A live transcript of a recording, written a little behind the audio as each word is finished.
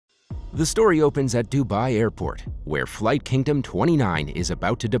The story opens at Dubai Airport, where Flight Kingdom 29 is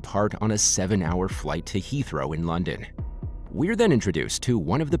about to depart on a 7-hour flight to Heathrow in London. We're then introduced to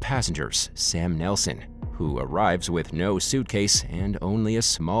one of the passengers, Sam Nelson, who arrives with no suitcase and only a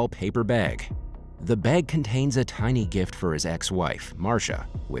small paper bag. The bag contains a tiny gift for his ex-wife, Marcia,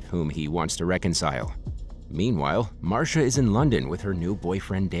 with whom he wants to reconcile. Meanwhile, Marcia is in London with her new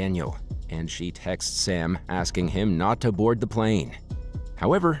boyfriend Daniel, and she texts Sam asking him not to board the plane.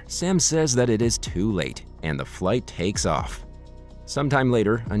 However, Sam says that it is too late, and the flight takes off. Sometime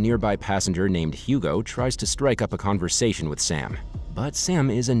later, a nearby passenger named Hugo tries to strike up a conversation with Sam, but Sam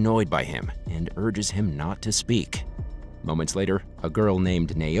is annoyed by him and urges him not to speak. Moments later, a girl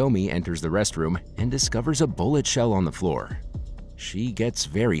named Naomi enters the restroom and discovers a bullet shell on the floor. She gets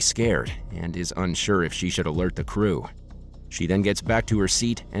very scared and is unsure if she should alert the crew. She then gets back to her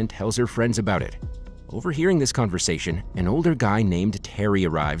seat and tells her friends about it. Overhearing this conversation, an older guy named Terry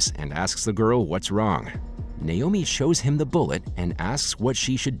arrives and asks the girl what's wrong. Naomi shows him the bullet and asks what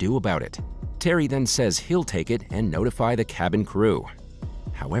she should do about it. Terry then says he'll take it and notify the cabin crew.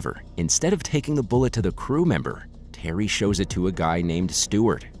 However, instead of taking the bullet to the crew member, Terry shows it to a guy named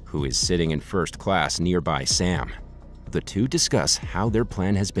Stuart, who is sitting in first class nearby Sam. The two discuss how their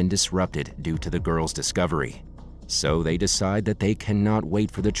plan has been disrupted due to the girl's discovery. So they decide that they cannot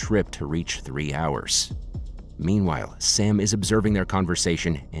wait for the trip to reach 3 hours. Meanwhile, Sam is observing their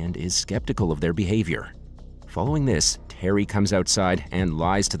conversation and is skeptical of their behavior. Following this, Terry comes outside and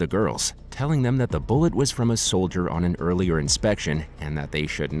lies to the girls, telling them that the bullet was from a soldier on an earlier inspection and that they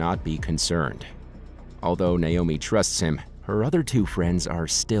should not be concerned. Although Naomi trusts him, her other two friends are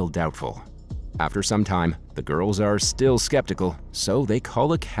still doubtful. After some time, the girls are still skeptical, so they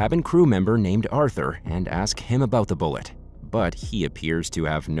call a cabin crew member named Arthur and ask him about the bullet, but he appears to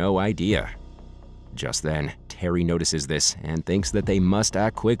have no idea. Just then, Terry notices this and thinks that they must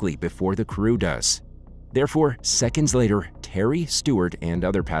act quickly before the crew does. Therefore, seconds later, Terry, Stuart, and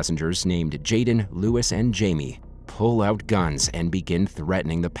other passengers named Jaden, Lewis, and Jamie pull out guns and begin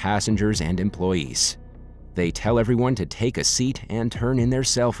threatening the passengers and employees. They tell everyone to take a seat and turn in their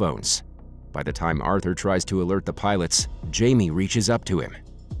cell phones. By the time Arthur tries to alert the pilots, Jamie reaches up to him.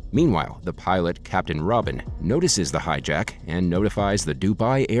 Meanwhile, the pilot, Captain Robin, notices the hijack and notifies the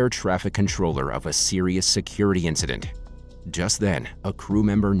Dubai air traffic controller of a serious security incident. Just then, a crew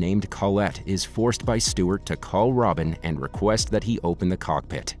member named Colette is forced by Stuart to call Robin and request that he open the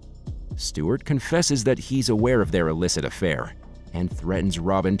cockpit. Stuart confesses that he's aware of their illicit affair and threatens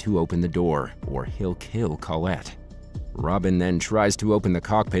Robin to open the door or he'll kill Colette. Robin then tries to open the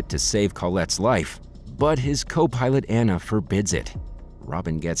cockpit to save Colette's life, but his co-pilot Anna forbids it.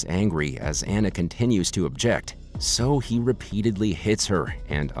 Robin gets angry as Anna continues to object, so he repeatedly hits her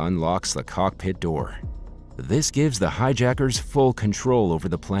and unlocks the cockpit door. This gives the hijackers full control over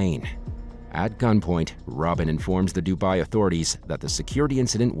the plane. At gunpoint, Robin informs the Dubai authorities that the security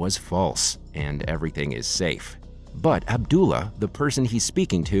incident was false and everything is safe. But Abdullah, the person he's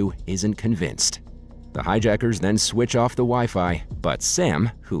speaking to, isn't convinced. The hijackers then switch off the Wi-Fi, but Sam,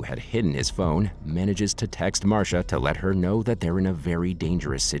 who had hidden his phone, manages to text Marcia to let her know that they're in a very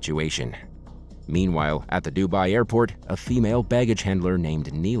dangerous situation. Meanwhile, at the Dubai airport, a female baggage handler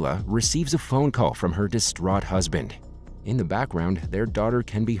named Neela receives a phone call from her distraught husband. In the background, their daughter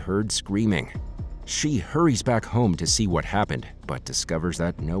can be heard screaming. She hurries back home to see what happened, but discovers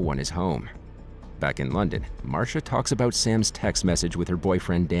that no one is home. Back in London, Marcia talks about Sam's text message with her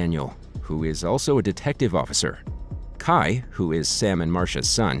boyfriend Daniel, who is also a detective officer. Kai, who is Sam and Marcia's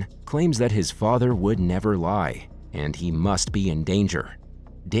son, claims that his father would never lie, and he must be in danger.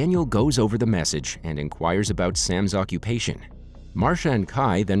 Daniel goes over the message and inquires about Sam's occupation. Marcia and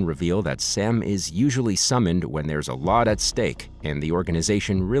Kai then reveal that Sam is usually summoned when there's a lot at stake and the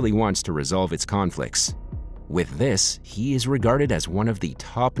organization really wants to resolve its conflicts. With this, he is regarded as one of the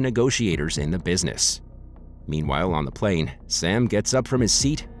top negotiators in the business. Meanwhile, on the plane, Sam gets up from his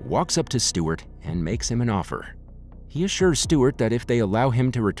seat, walks up to Stuart, and makes him an offer. He assures Stuart that if they allow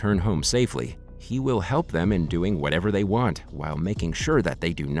him to return home safely, he will help them in doing whatever they want while making sure that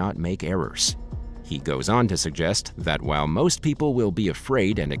they do not make errors. He goes on to suggest that while most people will be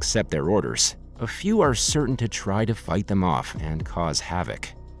afraid and accept their orders, a few are certain to try to fight them off and cause havoc.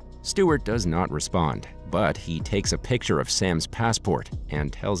 Stuart does not respond, but he takes a picture of Sam's passport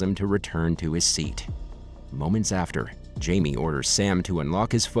and tells him to return to his seat. Moments after, Jamie orders Sam to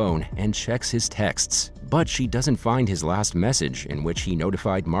unlock his phone and checks his texts, but she doesn't find his last message in which he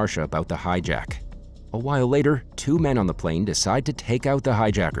notified Marcia about the hijack. A while later, two men on the plane decide to take out the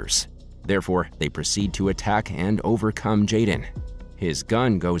hijackers. Therefore, they proceed to attack and overcome Jaden. His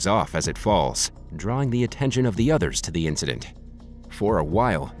gun goes off as it falls, drawing the attention of the others to the incident. For a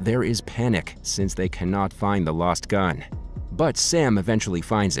while, there is panic since they cannot find the lost gun. But Sam eventually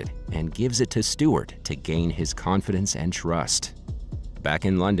finds it and gives it to Stuart to gain his confidence and trust. Back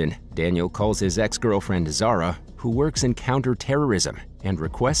in London, Daniel calls his ex-girlfriend Zara, who works in counter-terrorism, and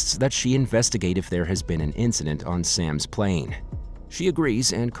requests that she investigate if there has been an incident on Sam's plane. She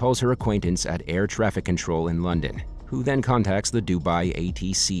agrees and calls her acquaintance at air traffic control in London, who then contacts the Dubai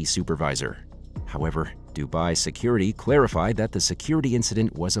ATC supervisor. However, Dubai security clarified that the security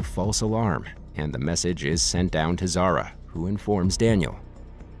incident was a false alarm, and the message is sent down to Zara, who informs Daniel.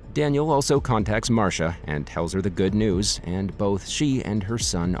 Daniel also contacts Marcia and tells her the good news, and both she and her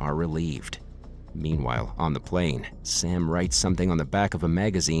son are relieved. Meanwhile, on the plane, Sam writes something on the back of a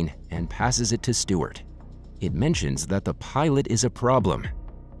magazine and passes it to Stuart. It mentions that the pilot is a problem.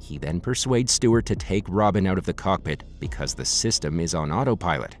 He then persuades Stuart to take Robin out of the cockpit because the system is on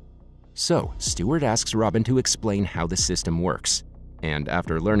autopilot. So, Stuart asks Robin to explain how the system works, and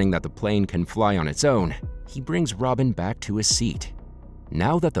after learning that the plane can fly on its own, he brings Robin back to his seat.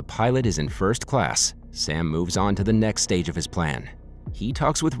 Now that the pilot is in first class, Sam moves on to the next stage of his plan. He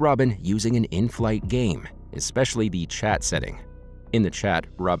talks with Robin using an in-flight game, especially the chat setting. In the chat,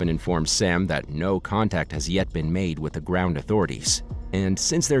 Robin informs Sam that no contact has yet been made with the ground authorities, and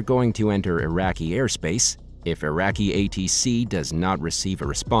since they're going to enter Iraqi airspace, if Iraqi ATC does not receive a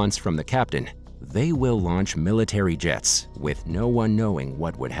response from the captain, they will launch military jets, with no one knowing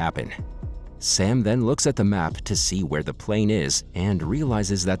what would happen. Sam then looks at the map to see where the plane is and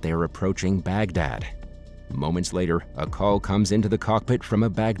realizes that they are approaching Baghdad. Moments later, a call comes into the cockpit from a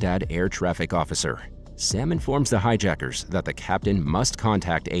Baghdad air traffic officer. Sam informs the hijackers that the captain must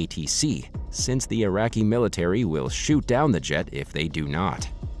contact ATC, since the Iraqi military will shoot down the jet if they do not.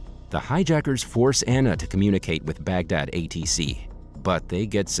 The hijackers force Anna to communicate with Baghdad ATC, but they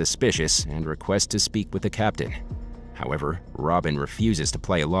get suspicious and request to speak with the captain. However, Robin refuses to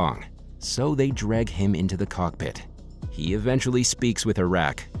play along, so they drag him into the cockpit. He eventually speaks with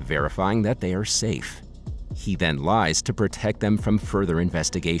Iraq, verifying that they are safe. He then lies to protect them from further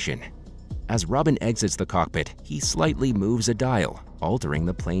investigation. As Robin exits the cockpit, he slightly moves a dial, altering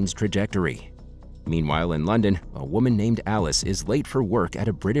the plane's trajectory. Meanwhile, in London, a woman named Alice is late for work at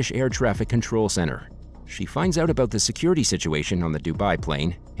a British air traffic control center. She finds out about the security situation on the Dubai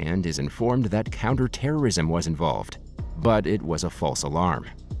plane and is informed that counter-terrorism was involved, but it was a false alarm.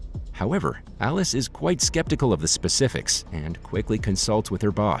 However, Alice is quite skeptical of the specifics and quickly consults with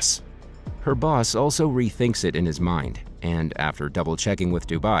her boss. Her boss also rethinks it in his mind, and after double-checking with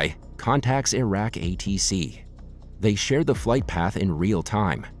Dubai, contacts Iraq ATC. They share the flight path in real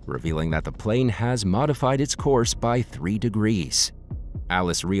time, revealing that the plane has modified its course by 3 degrees.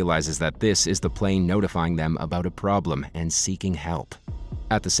 Alice realizes that this is the plane notifying them about a problem and seeking help.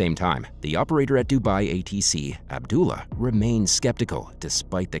 At the same time, the operator at Dubai ATC, Abdullah, remains skeptical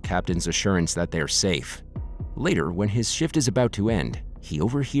despite the captain's assurance that they're safe. Later, when his shift is about to end, he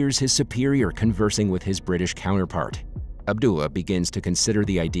overhears his superior conversing with his British counterpart. Abdullah begins to consider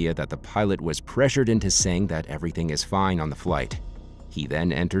the idea that the pilot was pressured into saying that everything is fine on the flight. He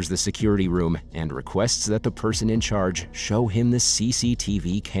then enters the security room and requests that the person in charge show him the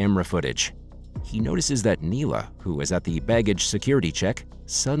CCTV camera footage. He notices that Neela, who was at the baggage security check,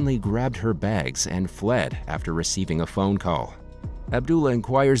 suddenly grabbed her bags and fled after receiving a phone call. Abdullah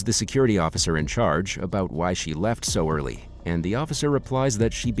inquires the security officer in charge about why she left so early, and the officer replies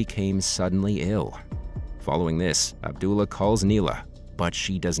that she became suddenly ill. Following this, Abdullah calls Neela, but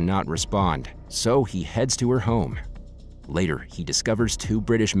she does not respond, so he heads to her home. Later, he discovers 2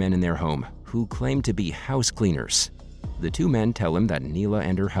 British men in their home who claim to be house cleaners. The 2 men tell him that Neela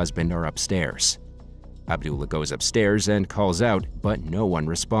and her husband are upstairs. Abdullah goes upstairs and calls out, but no one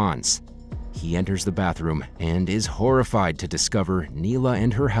responds. He enters the bathroom and is horrified to discover Neela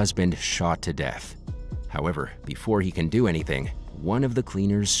and her husband shot to death. However, before he can do anything, one of the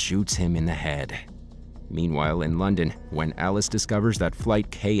cleaners shoots him in the head. Meanwhile, in London, when Alice discovers that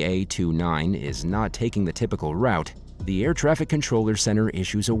flight KA-29 is not taking the typical route, the air traffic controller center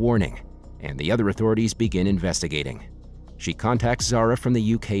issues a warning, and the other authorities begin investigating. She contacts Zara from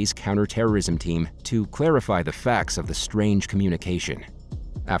the UK's counter-terrorism team to clarify the facts of the strange communication.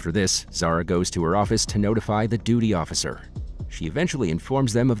 After this, Zara goes to her office to notify the duty officer. She eventually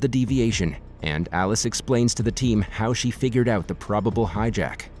informs them of the deviation, and Alice explains to the team how she figured out the probable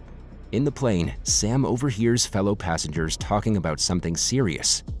hijack. In the plane, Sam overhears fellow passengers talking about something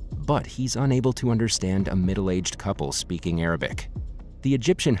serious, but he's unable to understand a middle-aged couple speaking Arabic. The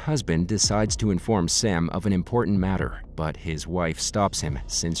Egyptian husband decides to inform Sam of an important matter, but his wife stops him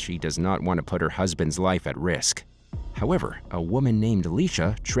since she does not want to put her husband's life at risk. However, a woman named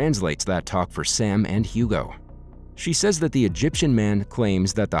Alicia translates that talk for Sam and Hugo. She says that the Egyptian man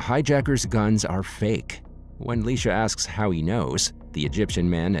claims that the hijackers' guns are fake. When Leisha asks how he knows, the Egyptian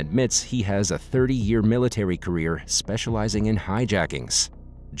man admits he has a 30-year military career specializing in hijackings.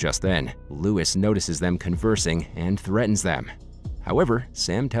 Just then, Lewis notices them conversing and threatens them. However,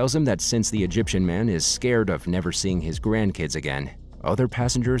 Sam tells him that since the Egyptian man is scared of never seeing his grandkids again, other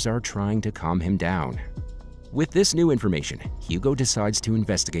passengers are trying to calm him down. With this new information, Hugo decides to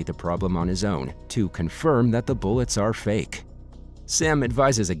investigate the problem on his own to confirm that the bullets are fake. Sam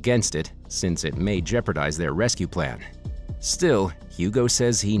advises against it, since it may jeopardize their rescue plan. Still, Hugo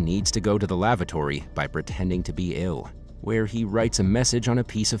says he needs to go to the lavatory by pretending to be ill, where he writes a message on a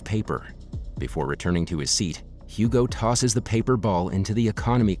piece of paper. Before returning to his seat, Hugo tosses the paper ball into the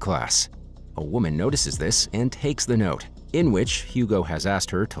economy class. A woman notices this and takes the note, in which Hugo has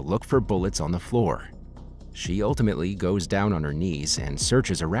asked her to look for bullets on the floor. She ultimately goes down on her knees and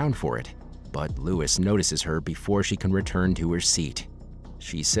searches around for it, but Lewis notices her before she can return to her seat.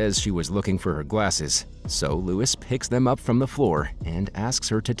 She says she was looking for her glasses, so Lewis picks them up from the floor and asks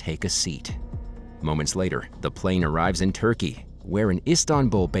her to take a seat. Moments later, the plane arrives in Turkey, where an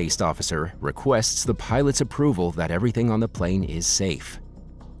Istanbul-based officer requests the pilot's approval that everything on the plane is safe.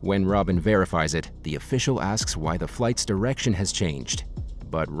 When Robin verifies it, the official asks why the flight's direction has changed,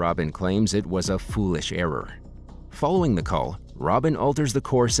 but Robin claims it was a foolish error. Following the call, Robin alters the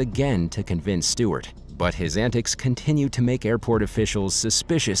course again to convince Stewart, but his antics continue to make airport officials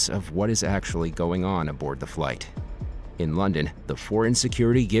suspicious of what is actually going on aboard the flight. In London, the foreign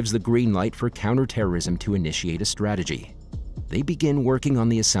security gives the green light for counterterrorism to initiate a strategy. They begin working on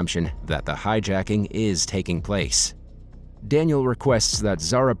the assumption that the hijacking is taking place. Daniel requests that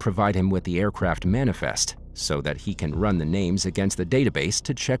Zara provide him with the aircraft manifest so that he can run the names against the database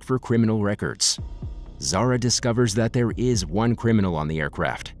to check for criminal records. Zara discovers that there is one criminal on the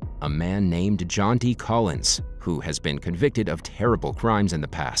aircraft, a man named John D. Collins, who has been convicted of terrible crimes in the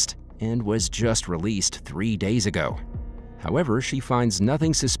past and was just released 3 days ago. However, she finds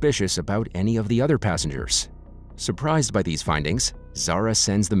nothing suspicious about any of the other passengers. Surprised by these findings, Zara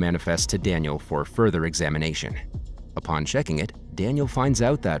sends the manifest to Daniel for further examination. Upon checking it, Daniel finds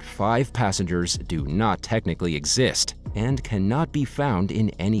out that 5 passengers do not technically exist and cannot be found in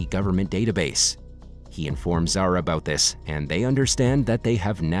any government database. He informs Zara about this, and they understand that they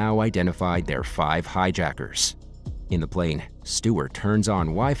have now identified their 5 hijackers. In the plane, Stewart turns on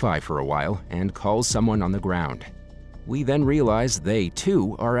Wi-Fi for a while and calls someone on the ground. We then realize they,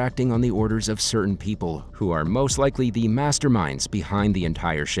 too, are acting on the orders of certain people who are most likely the masterminds behind the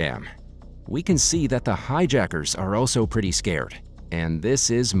entire sham. We can see that the hijackers are also pretty scared, and this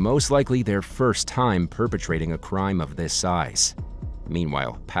is most likely their first time perpetrating a crime of this size.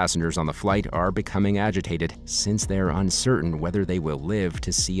 Meanwhile, passengers on the flight are becoming agitated since they're uncertain whether they will live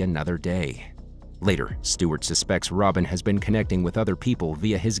to see another day. Later, Stewart suspects Robin has been connecting with other people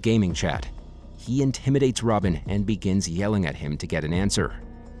via his gaming chat. He intimidates Robin and begins yelling at him to get an answer.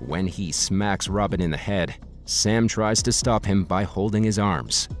 When he smacks Robin in the head, Sam tries to stop him by holding his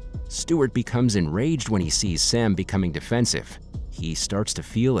arms. Stewart becomes enraged when he sees Sam becoming defensive. He starts to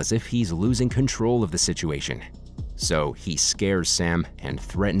feel as if he's losing control of the situation. So he scares Sam and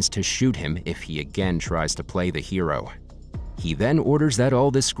threatens to shoot him if he again tries to play the hero. He then orders that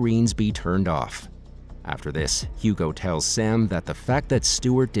all the screens be turned off. After this, Hugo tells Sam that the fact that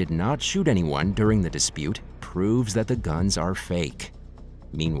Stewart did not shoot anyone during the dispute proves that the guns are fake.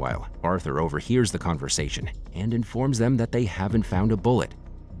 Meanwhile, Arthur overhears the conversation and informs them that they haven't found a bullet,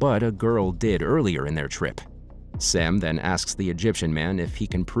 but a girl did earlier in their trip. Sam then asks the Egyptian man if he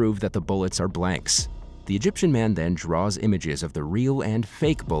can prove that the bullets are blanks. The Egyptian man then draws images of the real and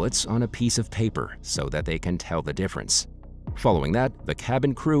fake bullets on a piece of paper so that they can tell the difference. Following that, the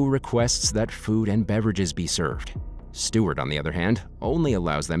cabin crew requests that food and beverages be served. Stewart, on the other hand, only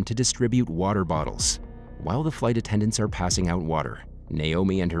allows them to distribute water bottles. While the flight attendants are passing out water,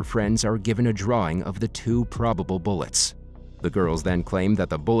 Naomi and her friends are given a drawing of the 2 probable bullets. The girls then claim that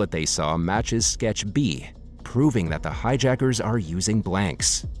the bullet they saw matches sketch B, proving that the hijackers are using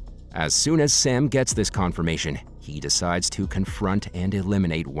blanks. As soon as Sam gets this confirmation, he decides to confront and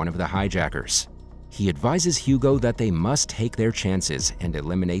eliminate one of the hijackers. He advises Hugo that they must take their chances and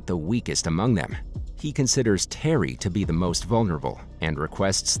eliminate the weakest among them. He considers Terry to be the most vulnerable and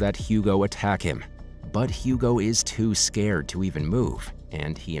requests that Hugo attack him. But Hugo is too scared to even move,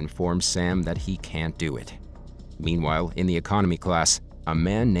 and he informs Sam that he can't do it. Meanwhile, in the economy class, a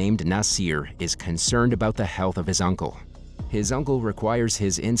man named Nasir is concerned about the health of his uncle. His uncle requires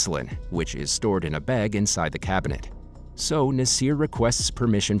his insulin, which is stored in a bag inside the cabinet. So Nasir requests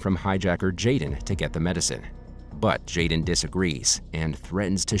permission from hijacker Jaden to get the medicine. But Jaden disagrees and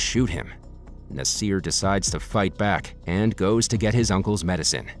threatens to shoot him. Nasir decides to fight back and goes to get his uncle's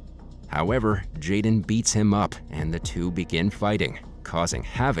medicine. However, Jaden beats him up and the two begin fighting, causing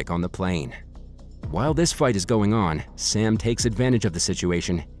havoc on the plane. While this fight is going on, Sam takes advantage of the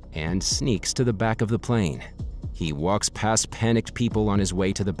situation and sneaks to the back of the plane. He walks past panicked people on his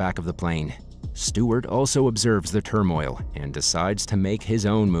way to the back of the plane. Stewart also observes the turmoil and decides to make his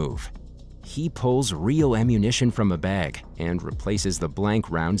own move. He pulls real ammunition from a bag and replaces the blank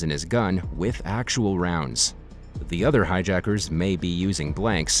rounds in his gun with actual rounds. The other hijackers may be using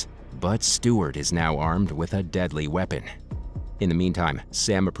blanks, but Stewart is now armed with a deadly weapon. In the meantime,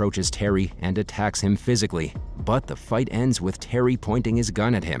 Sam approaches Terry and attacks him physically, but the fight ends with Terry pointing his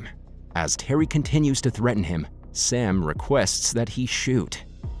gun at him. As Terry continues to threaten him, Sam requests that he shoot.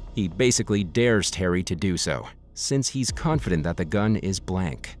 He basically dares Terry to do so, since he's confident that the gun is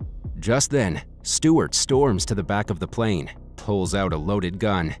blank. Just then, Stewart storms to the back of the plane, pulls out a loaded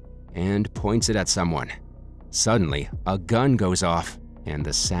gun, and points it at someone. Suddenly, a gun goes off, and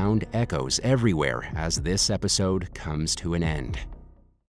the sound echoes everywhere as this episode comes to an end.